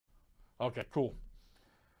Okay, cool.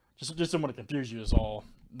 Just didn't want to confuse you is all.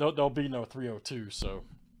 There'll be no 302, so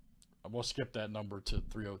we'll skip that number to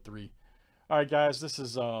 303. All right, guys, this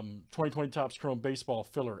is 2020 Topps Chrome Baseball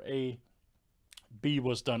Filler A. B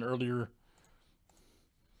was done earlier.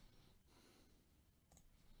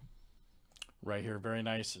 Right here, very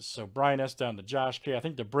nice. So Brian S down to Josh K. I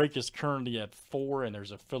think the break is currently at 4, and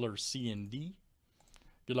there's a filler C and D.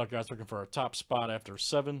 Good luck, guys, looking for a top spot after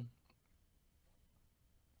 7.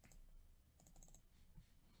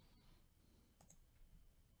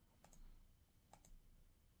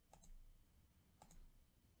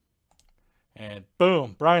 And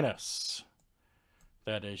boom, Brian S.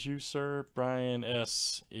 That is you, sir. Brian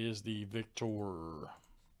S. is the victor. All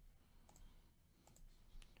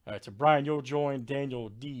right, so Brian, you'll join Daniel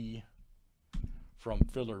D. from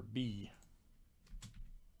Filler B.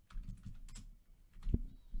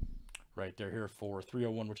 Right there here for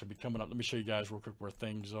 301, which will be coming up. Let me show you guys real quick where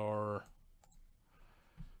things are.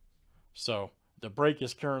 So the break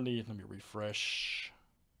is currently, let me refresh.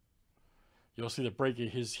 You'll see the break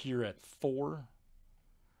is here at 4.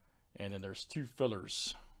 And then there's 2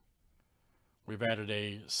 fillers. We've added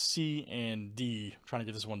a C and D. I'm trying to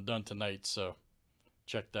get this one done tonight, so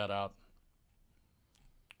check that out.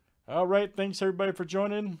 All right, thanks everybody for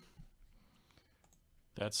joining.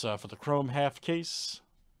 That's for the Chrome half case.